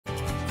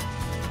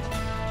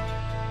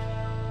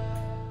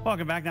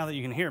Welcome back. Now that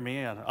you can hear me,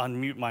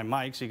 unmute my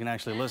mic so you can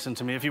actually listen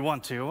to me if you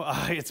want to.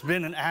 It's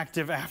been an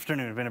active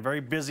afternoon. It's been a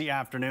very busy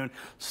afternoon.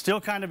 Still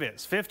kind of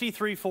is.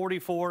 53,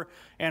 44,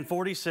 and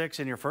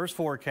 46 in your first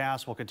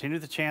forecast. We'll continue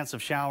the chance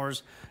of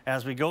showers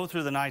as we go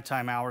through the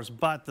nighttime hours,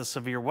 but the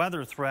severe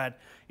weather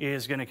threat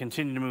is going to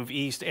continue to move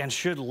east and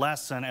should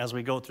lessen as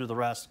we go through the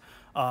rest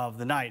of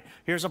the night.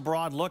 Here's a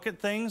broad look at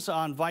things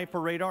on Viper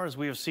radar as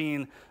we have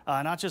seen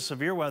not just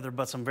severe weather,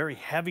 but some very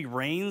heavy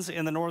rains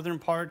in the northern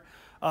part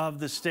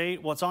of the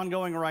state. What's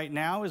ongoing right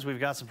now is we've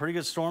got some pretty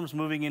good storms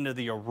moving into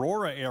the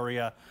Aurora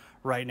area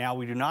right now.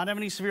 We do not have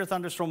any severe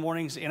thunderstorm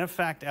warnings in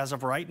effect as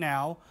of right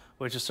now,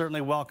 which is certainly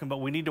welcome,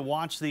 but we need to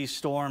watch these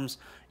storms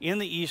in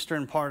the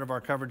eastern part of our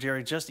coverage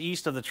area, just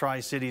east of the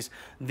Tri-Cities.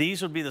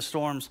 These would be the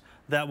storms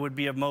that would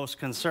be of most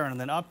concern.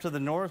 And then up to the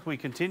north, we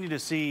continue to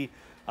see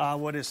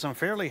what is some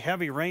fairly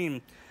heavy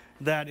rain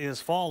that is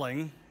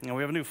falling. And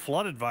we have a new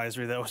flood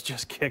advisory that was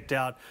just kicked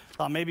out.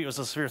 Thought maybe it was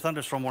a severe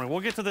thunderstorm warning.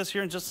 We'll get to this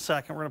here in just a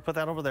second. We're going to put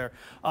that over there.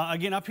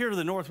 Again, up here to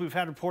the north, we've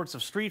had reports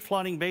of street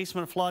flooding,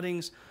 basement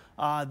floodings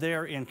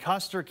there in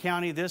Custer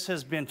County. This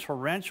has been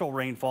torrential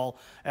rainfall.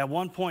 At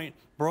one point,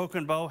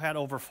 Broken Bow had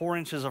over 4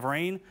 inches of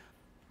rain.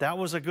 That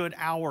was a good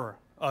hour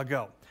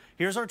ago.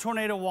 Here's our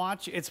tornado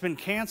watch. It's been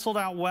canceled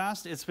out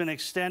west. It's been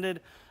extended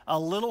a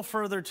little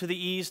further to the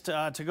east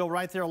to go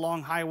right there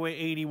along Highway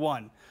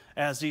 81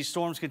 as these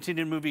storms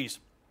continue to move east.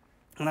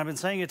 And I've been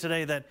saying it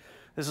today that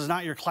this is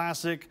not your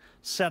classic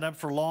setup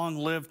for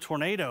long-lived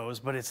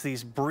tornadoes, but it's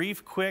these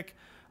brief, quick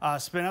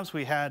spin-ups.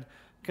 We had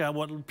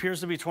what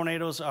appears to be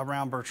tornadoes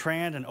around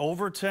Bertrand and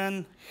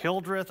Overton,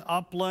 Hildreth,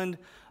 Upland,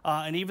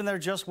 and even there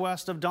just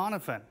west of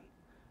Doniphan.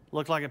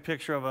 Looked like a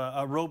picture of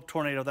a rope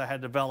tornado that had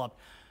developed.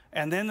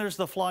 And then there's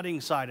the flooding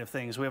side of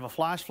things. We have a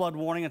flash flood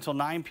warning until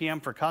 9 p.m.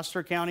 for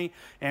Custer County,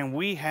 and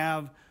we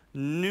have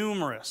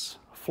numerous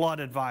flood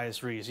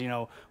advisories. You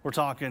know, we're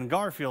talking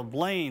Garfield,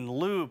 Blaine,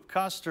 Loop,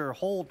 Custer,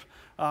 Holt,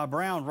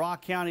 Brown,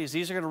 Rock counties.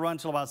 These are going to run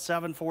until about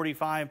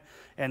 7:45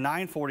 and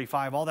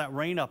 9:45. All that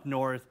rain up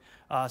north,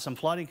 some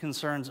flooding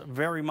concerns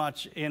very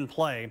much in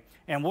play.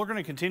 And we're going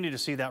to continue to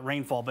see that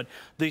rainfall. But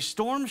the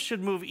storms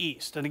should move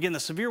east. And again, the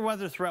severe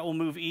weather threat will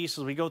move east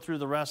as we go through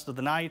the rest of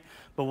the night.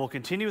 But we'll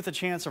continue with the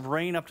chance of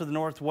rain up to the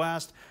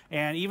northwest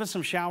and even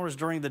some showers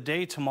during the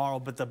day tomorrow.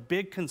 But the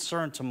big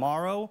concern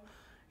tomorrow,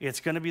 it's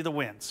going to be the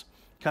winds.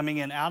 Coming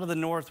in out of the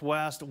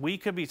northwest, we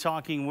could be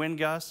talking wind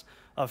gusts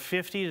of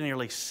 50 to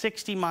nearly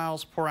 60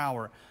 miles per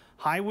hour.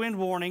 High wind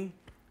warning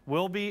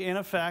will be in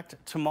effect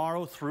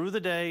tomorrow through the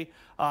day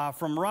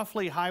from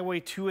roughly Highway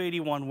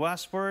 281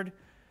 westward.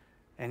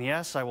 And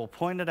yes, I will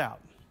point it out.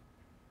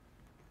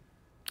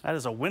 That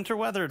is a winter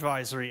weather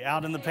advisory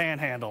out in the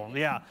Panhandle.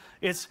 Yeah,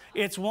 it's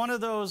one of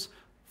those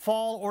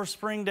fall or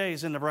spring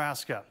days in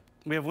Nebraska.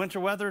 We have winter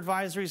weather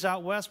advisories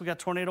out west. We got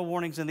tornado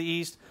warnings in the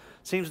east.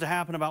 Seems to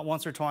happen about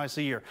once or twice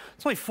a year.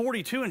 It's only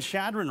 42 in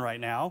Chadron right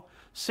now,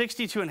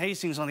 62 in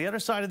Hastings. On the other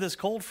side of this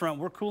cold front,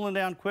 we're cooling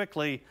down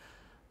quickly.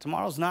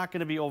 Tomorrow's not going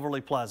to be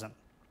overly pleasant.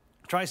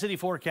 Tri-City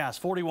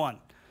forecast, 41.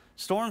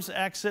 Storms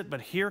exit,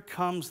 but here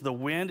comes the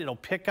wind. It'll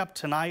pick up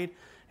tonight,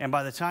 and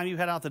by the time you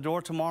head out the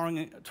door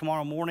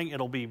tomorrow morning,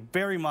 it'll be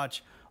very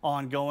much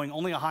ongoing.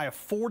 Only a high of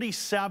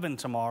 47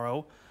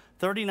 tomorrow.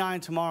 39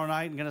 tomorrow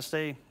night, and going to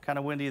stay kind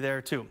of windy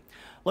there too.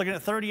 Looking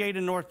at 38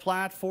 in North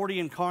Platte, 40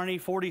 in Kearney,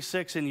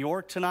 46 in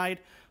York tonight.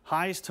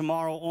 Highs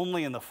tomorrow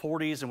only in the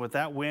 40s, and with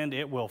that wind,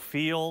 it will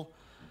feel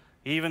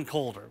even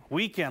colder.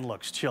 Weekend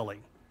looks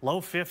chilly.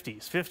 Low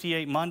 50s,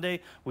 58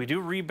 Monday. We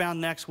do rebound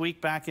next week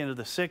back into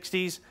the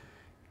 60s.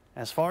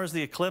 As far as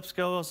the eclipse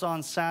goes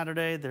on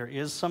Saturday, there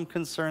is some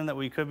concern that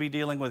we could be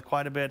dealing with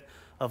quite a bit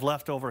of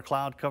leftover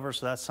cloud cover,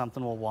 so that's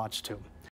something we'll watch too.